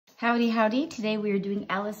Howdy, howdy. Today we are doing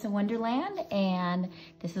Alice in Wonderland, and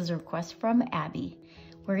this is a request from Abby.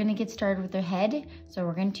 We're gonna get started with her head. So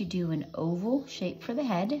we're going to do an oval shape for the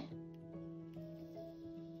head.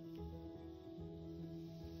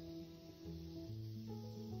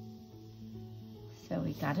 So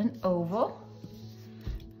we got an oval.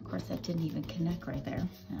 Of course, that didn't even connect right there.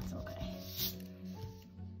 That's okay.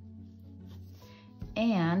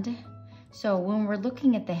 And so when we're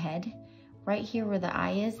looking at the head, right here where the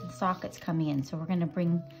eye is, the socket's coming in. So we're gonna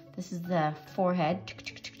bring, this is the forehead.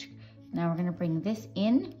 Now we're gonna bring this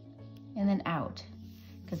in and then out,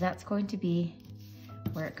 because that's going to be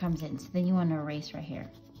where it comes in. So then you wanna erase right here.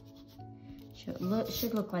 Should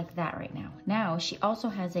look like that right now. Now she also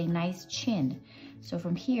has a nice chin. So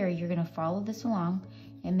from here, you're gonna follow this along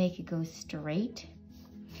and make it go straight.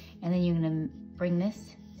 And then you're gonna bring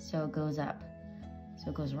this so it goes up. So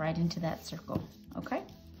it goes right into that circle, okay?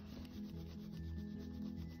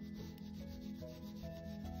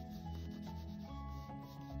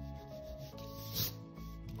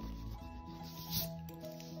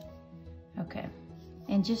 Okay,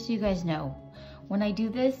 and just so you guys know, when I do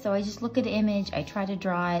this, so I just look at the image, I try to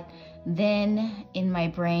draw it, then in my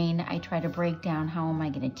brain, I try to break down how am I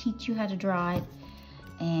gonna teach you how to draw it,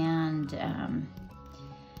 and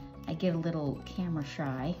I get a little camera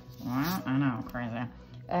shy. Well, I know, crazy.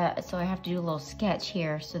 So I have to do a little sketch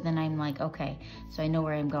here, so then I'm like, okay, so I know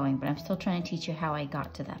where I'm going, but I'm still trying to teach you how I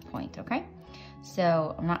got to that point, okay?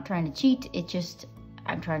 So I'm not trying to cheat, it just,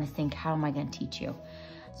 I'm trying to think, how am I gonna teach you?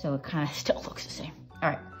 So it kind of still looks the same. All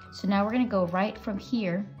right, so now we're gonna go right from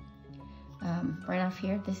here, right off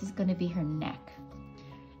here, this is gonna be her neck.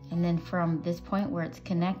 And then from this point where it's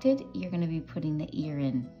connected, you're gonna be putting the ear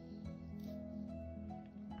in.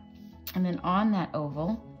 And then on that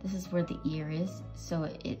oval, this is where the ear is. So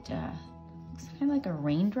it looks kind of like a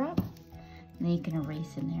raindrop. And then you can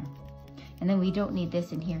erase in there. And then we don't need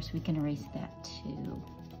this in here, so we can erase that too.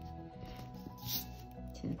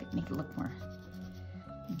 To make it look more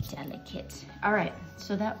delicate. All right,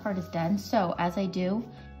 so that part is done. So as I do,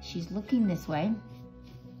 she's looking this way.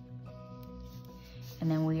 And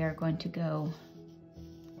then we are going to go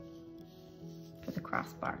for the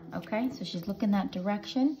crossbar, okay? So she's looking that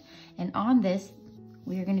direction. And on this,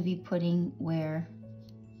 we are gonna be putting where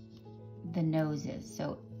the nose is.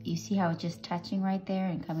 So you see how it's just touching right there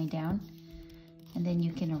and coming down? And then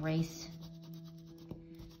you can erase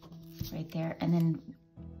right there. And then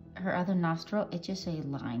her other nostril, it's just a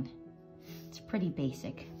line. It's pretty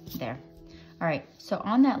basic there. All right, so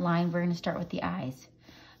on that line, we're gonna start with the eyes.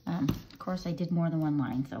 Of course, I did more than one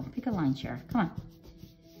line, so pick a line, Shara, come on.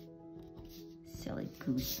 Silly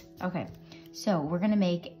goose. Okay, so we're gonna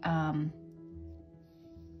make, so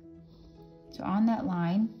on that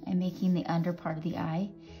line, I'm making the under part of the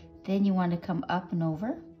eye. Then you want to come up and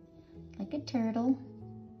over, like a turtle.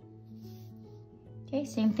 Okay,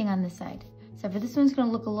 same thing on this side. So for this one's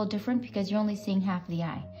gonna look a little different because you're only seeing half of the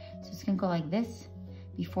eye. So it's gonna go like this.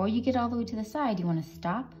 Before you get all the way to the side, you wanna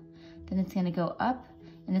stop. Then it's gonna go up,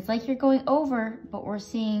 and it's like you're going over, but we're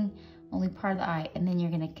seeing only part of the eye, and then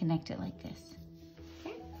you're gonna connect it like this.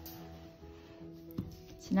 Okay?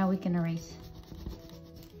 So now we can erase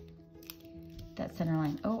that center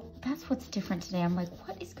line. Oh, that's what's different today. I'm like,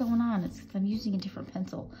 what is going on? It's because I'm using a different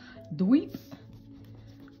pencil. Dweep.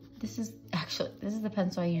 This is the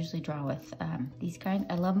pencil I usually draw with. These kind,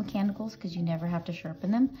 I love mechanicals because you never have to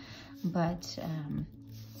sharpen them. But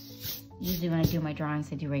usually when I do my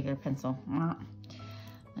drawings, I do regular pencil. But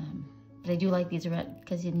I do like these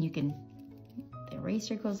because then you can, the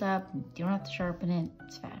eraser goes up, you don't have to sharpen it,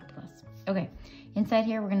 it's fabulous. Okay, inside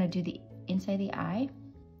here, we're gonna do the inside the eye.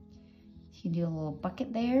 You can do a little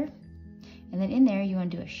bucket there. And then in there, you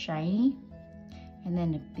wanna do a shiny, and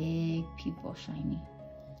then a big pupil shiny.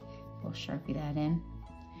 We'll Sharpie that in.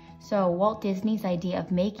 So Walt Disney's idea of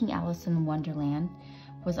making Alice in Wonderland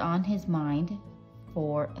was on his mind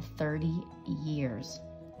for 30 years.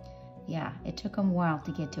 Yeah, it took him a while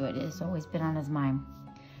to get to it. It's always been on his mind.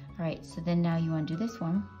 All right, so then now you want to do this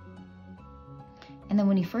one. And then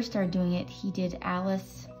when he first started doing it, he did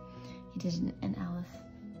Alice. He did an Alice.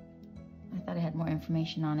 I thought I had more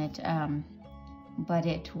information on it, but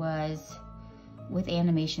it was with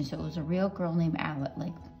animation. So it was a real girl named Alice,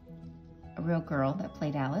 like a real girl that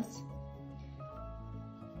played Alice.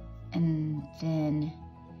 And then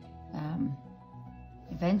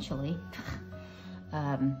eventually,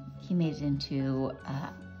 he made it into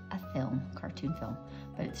a film, cartoon film,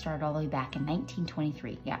 but it started all the way back in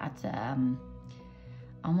 1923. Yeah, it's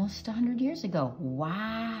almost 100 years ago.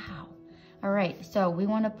 Wow. All right, so we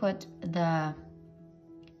want to put the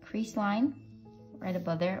crease line right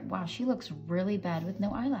above there. Wow, she looks really bad with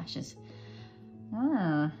no eyelashes.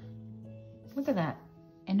 Look at that.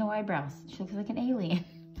 And no eyebrows. She looks like an alien.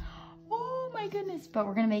 Oh my goodness. But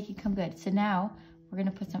we're gonna make it come good. So now we're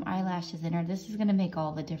gonna put some eyelashes in her. This is gonna make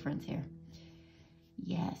all the difference here.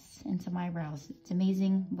 Yes, and some eyebrows. It's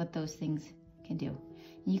amazing what those things can do.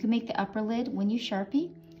 And you can make the upper lid, when you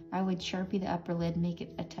Sharpie, I would Sharpie the upper lid, make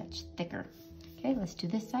it a touch thicker. Okay, let's do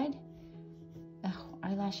this side. Oh,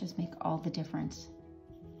 eyelashes make all the difference.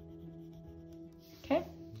 Okay,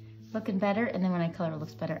 looking better, and then when I color it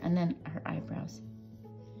looks better, and then her eyebrows.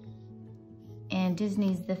 And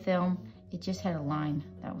Disney's the film, it just had a line.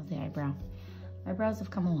 That was the eyebrow. Eyebrows have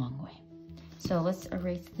come a long way. So let's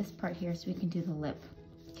erase this part here so we can do the lip.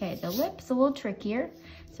 Okay, the lip's a little trickier.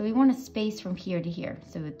 So we want a space from here to here.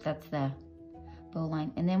 So that's the bow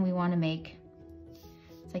line. And then we want to make,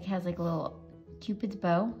 it's like it has like a little Cupid's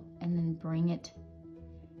bow, and then bring it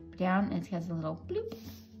down, and it has a little bloop.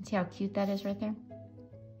 See how cute that is right there?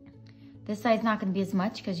 This side's not going to be as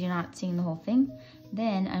much because you're not seeing the whole thing.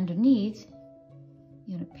 Then underneath,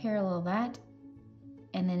 you're going to parallel that,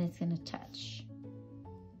 and then it's going to touch.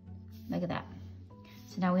 Look at that.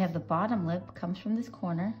 So now we have the bottom lip comes from this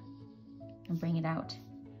corner, and bring it out.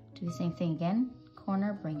 Do the same thing again.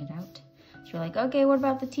 Corner, bring it out. So you're like, okay, what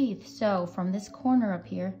about the teeth? So from this corner up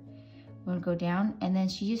here, we're gonna go down, and then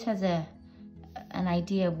she just has an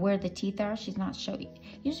idea of where the teeth are. She's not showing.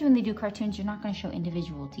 Usually when they do cartoons, you're not gonna show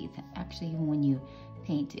individual teeth. Actually, even when you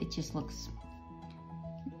paint, it just looks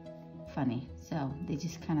funny. So they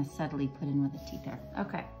just kind of subtly put in where the teeth are.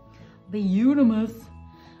 Okay, beautimous.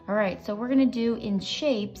 All right, so we're gonna do in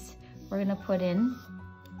shapes, we're gonna put in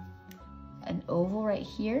an oval right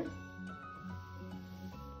here.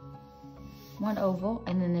 One oval,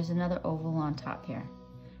 and then there's another oval on top here.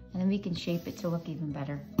 And then we can shape it to look even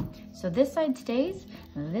better. So this side stays,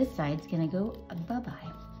 and this side's gonna go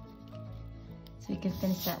bye-bye. So we can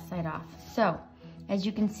finish that side off. So, as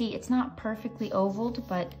you can see, it's not perfectly ovaled,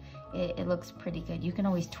 but it looks pretty good. You can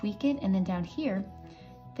always tweak it, and then down here,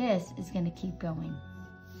 this is gonna keep going.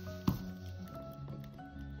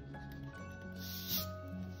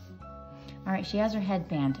 All right, she has her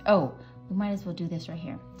headband. Oh, we might as well do this right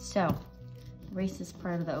here. So, erase this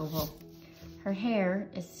part of the oval. Her hair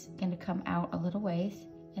is gonna come out a little ways,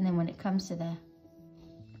 and then when it comes to the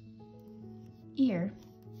ear,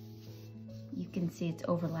 you can see it's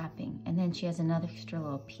overlapping. And then she has another extra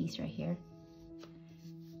little piece right here.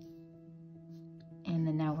 And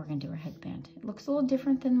then now we're gonna do her headband. It looks a little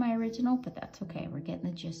different than my original, but that's okay. We're getting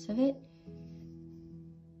the gist of it.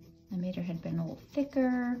 I made her headband a little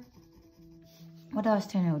thicker. What else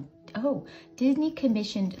do I know? Oh, Disney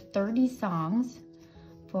commissioned 30 songs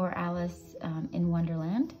for Alice in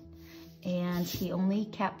Wonderland, and he only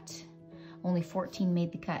kept, only 14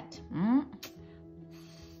 made the cut.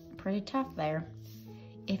 Pretty tough there.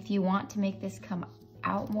 If you want to make this come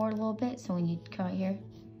out more a little bit, so when you come out here,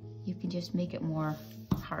 you can just make it more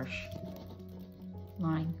harsh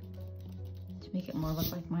line to make it more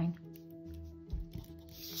look like mine.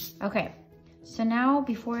 Okay, so now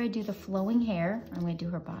before I do the flowing hair, I'm gonna do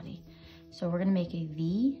her body. So we're gonna make a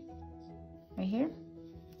V right here.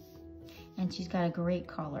 And she's got a great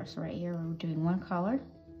collar. So right here, we're doing one collar.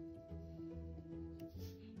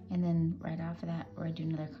 And then right after that, we're gonna do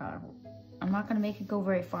another collar. I'm not gonna make it go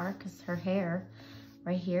very far because her hair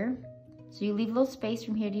right here. So you leave a little space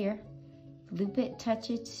from here to here, loop it, touch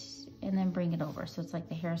it, and then bring it over. So it's like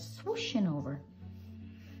the hair swooshing over.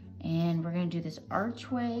 And we're gonna do this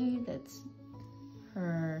archway that's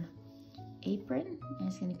her apron, and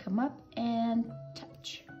it's gonna come up and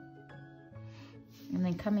touch. And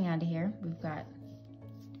then coming out of here, we've got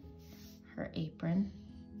her apron.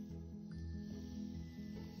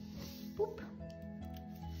 Boop.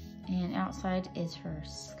 And outside is her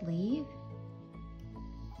sleeve.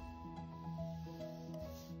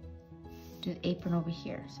 Do the apron over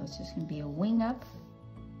here. So it's just gonna be a wing up,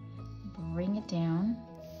 bring it down,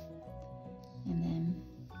 and then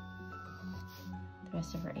the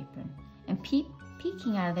rest of her apron. And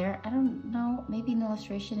peeking out of there, I don't know, maybe in the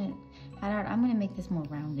illustration it had out, I'm gonna make this more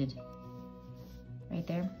rounded. Right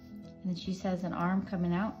there. And then she has an arm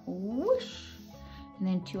coming out, whoosh, and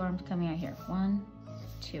then two arms coming out here. 1,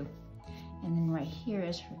 2. And then right here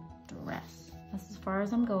is her dress. That's as far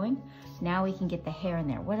as I'm going. Now we can get the hair in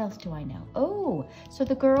there. What else do I know? Oh, so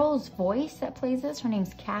the girl's voice that plays this, her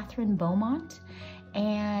name's Catherine Beaumont,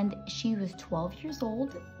 and she was 12 years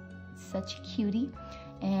old, such a cutie.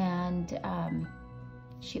 And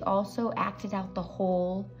she also acted out the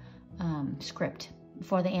whole script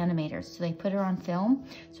for the animators. So they put her on film,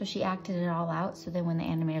 so she acted it all out. So then when the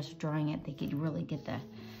animators were drawing it, they could really get the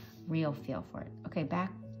real feel for it. Okay,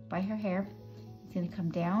 back by her hair. It's gonna come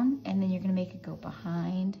down and then you're gonna make it go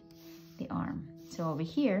behind the arm. So over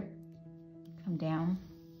here, come down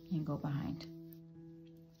and go behind.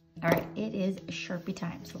 All right, it is Sharpie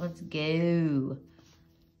time, so let's go.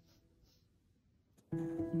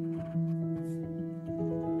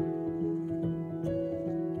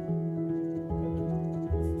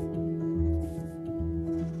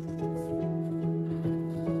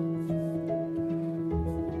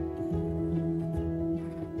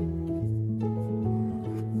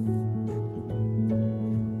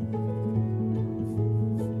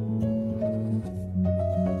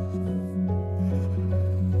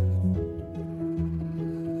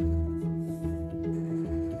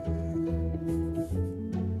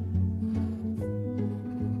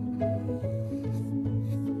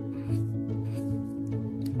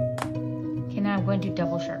 Now I'm going to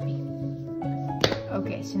double Sharpie.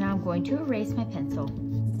 Okay, so now I'm going to erase my pencil.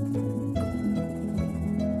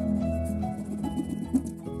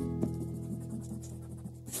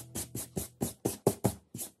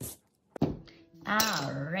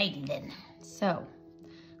 Alrighty then. So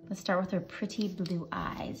let's start with our pretty blue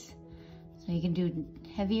eyes. So you can do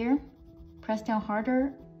heavier, press down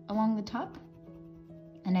harder along the top,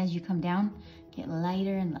 and as you come down, get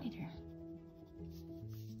lighter and lighter.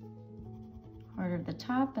 Harder at the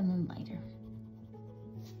top and then lighter.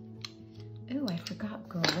 Ooh, I forgot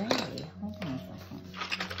gray. Hold on a second.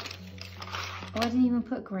 Oh, I didn't even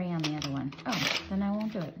put gray on the other one. Oh, then I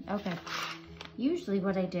won't do it. Okay. Usually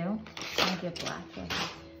what I do, I get black here.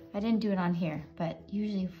 I didn't do it on here, but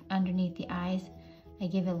usually underneath the eyes, I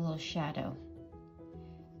give it a little shadow.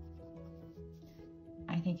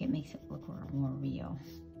 I think it makes it look more real.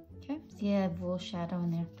 Okay, see I have a little shadow in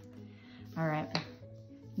there. All right.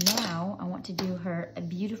 Now I want to do her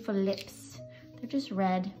beautiful lips. They're just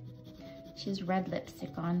red. She has red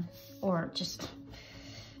lipstick on, or just,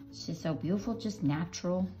 she's so beautiful, just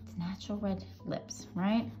natural. It's natural red lips,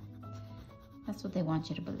 right? That's what they want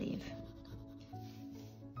you to believe.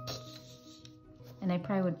 And I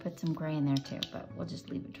probably would put some gray in there too, but we'll just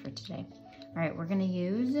leave it for today. All right, we're gonna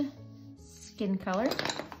use skin color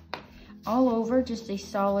all over, just a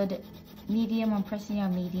solid medium. I'm pressing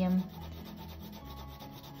on medium.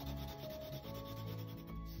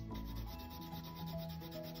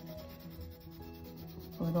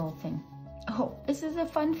 The whole thing. Oh, this is a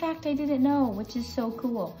fun fact I didn't know, which is so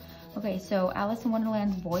cool. Okay, so Alice in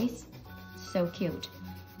Wonderland's voice, so cute.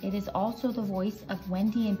 It is also the voice of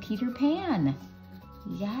Wendy and Peter Pan.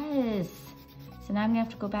 Yes. So now I'm gonna have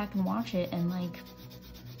to go back and watch it and like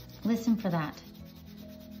listen for that.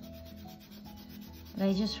 But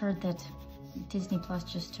I just heard that Disney Plus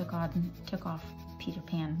just took off Peter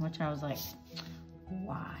Pan, which I was like,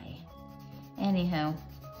 why? Anyhow.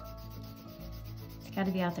 Got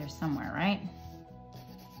to be out there somewhere, right?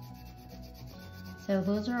 So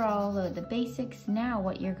those are all the basics. Now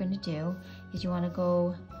what you're going to do is you want to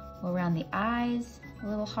go around the eyes a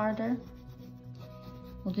little harder.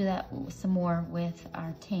 We'll do that some more with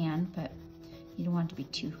our tan, but you don't want it to be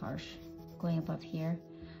too harsh. Going above here.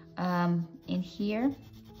 In here,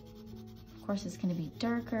 of course, it's going to be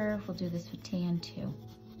darker. We'll do this with tan too.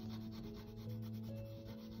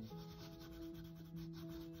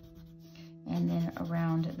 And then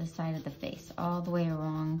around the side of the face, all the way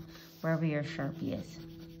along wherever your Sharpie is.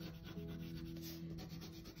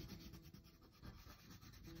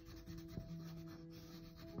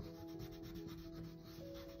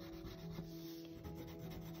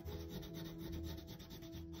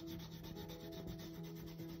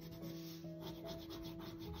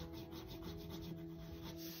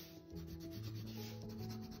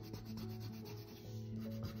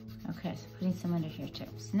 Okay, so putting some under here too.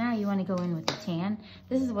 So now you want to go in with the tan.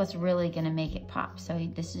 This is what's really going to make it pop. So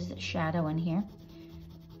this is a shadow in here.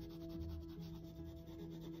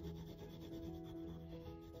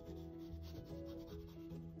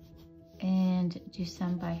 And do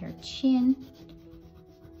some by her chin.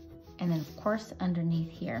 And then of course underneath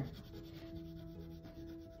here.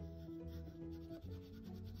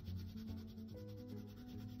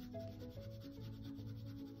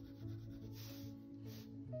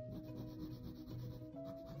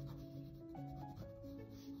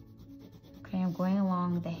 Okay, I'm going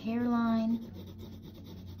along the hairline.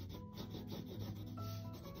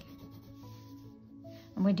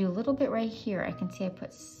 I'm going to do a little bit right here. I can see I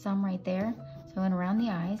put some right there. So I went around the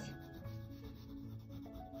eyes.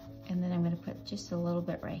 And then I'm going to put just a little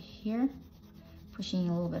bit right here, pushing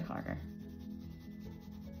a little bit harder.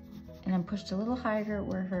 And I'm pushed a little harder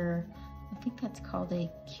where her, I think that's called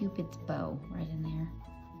a Cupid's bow, right in there.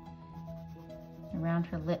 Around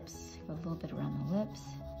her lips, go a little bit around the lips.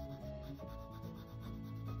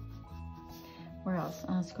 Where else?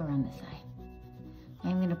 Oh, let's go around this eye.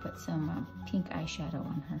 I'm gonna put some pink eyeshadow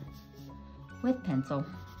on her with pencil,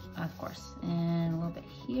 of course, and a little bit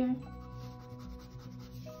here.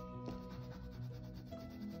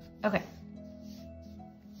 Okay.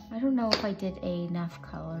 I don't know if I did enough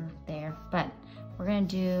color there, but we're gonna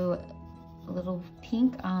do a little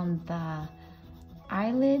pink on the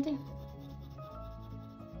eyelid.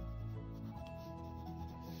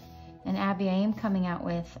 And Abby, I am coming out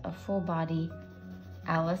with a full body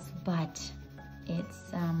Alice, but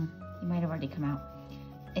it's, it might have already come out.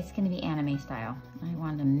 It's gonna be anime style. I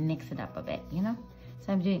wanted to mix it up a bit, you know?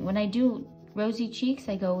 So I'm doing, when I do rosy cheeks,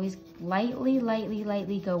 I go always lightly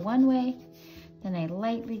go one way, then I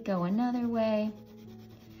lightly go another way,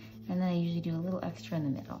 and then I usually do a little extra in the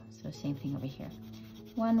middle. So same thing over here.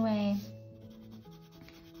 One way,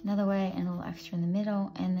 another way, and a little extra in the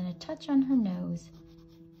middle, and then a touch on her nose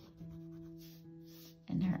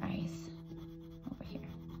and her eyes over here.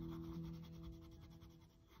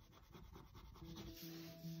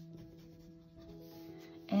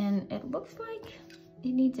 And it looks like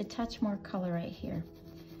it needs a touch more color right here.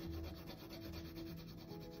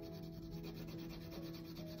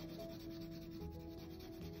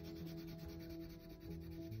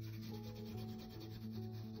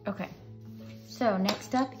 Okay, so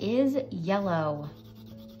next up is yellow.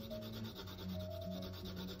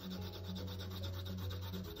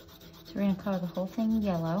 So we're gonna color the whole thing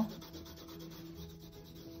yellow.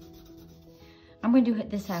 I'm gonna do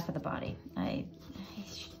this half of the body.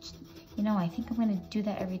 You know, I think I'm gonna do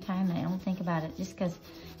that every time and I don't think about it just because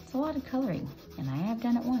it's a lot of coloring and I have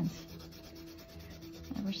done it once.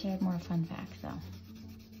 I wish I had more fun facts though.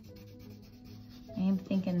 I am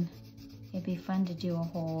thinking it'd be fun to do a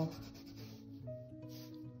whole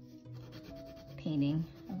painting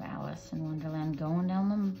of Alice in Wonderland going down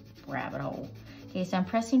the rabbit hole. Okay, so I'm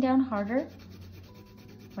pressing down harder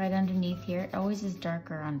right underneath here. It always is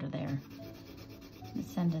darker under there. The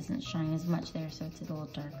sun doesn't shine as much there, so it's a little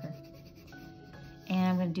darker. And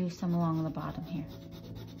I'm gonna do some along the bottom here.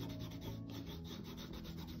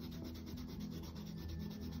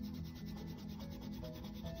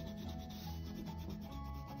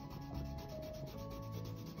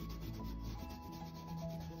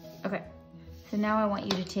 Okay, so now I want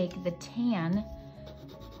you to take the tan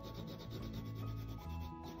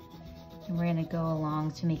and we're gonna go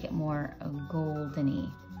along to make it more golden-y.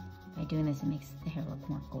 By doing this, it makes the hair look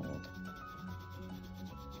more gold.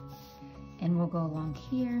 And we'll go along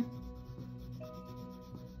here.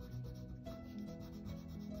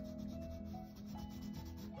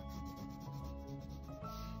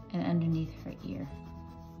 And underneath her ear.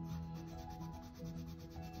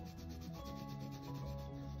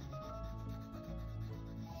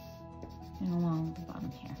 And along the bottom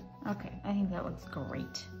here. Okay, I think that looks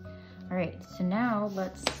great. All right, so now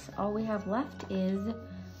all we have left is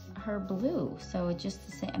her blue. So it's just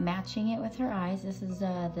matching it with her eyes. This is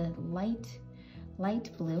the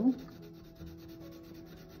light blue.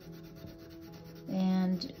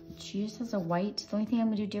 And she just has a white. The only thing I'm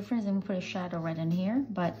gonna do different is I'm gonna put a shadow right in here,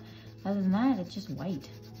 but other than that, it's just white.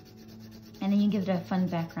 And then you give it a fun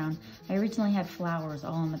background. I originally had flowers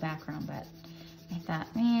all in the background, but I thought,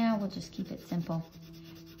 yeah, we'll just keep it simple.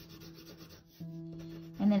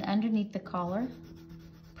 And then underneath the collar,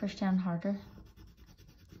 push down harder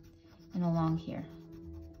and along here.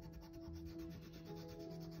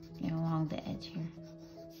 And along the edge here.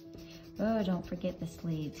 Oh, don't forget the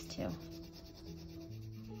sleeves too.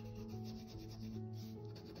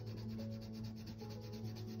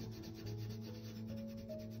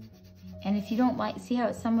 And if you don't see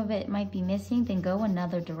how some of it might be missing, then go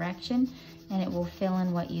another direction and it will fill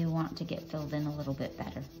in what you want to get filled in a little bit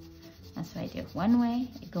better. That's what I do. One way,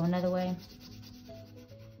 go another way.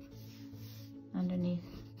 Underneath.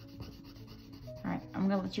 All right, I'm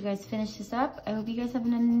gonna let you guys finish this up. I hope you guys have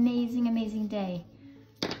an amazing, amazing day.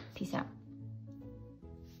 Peace out.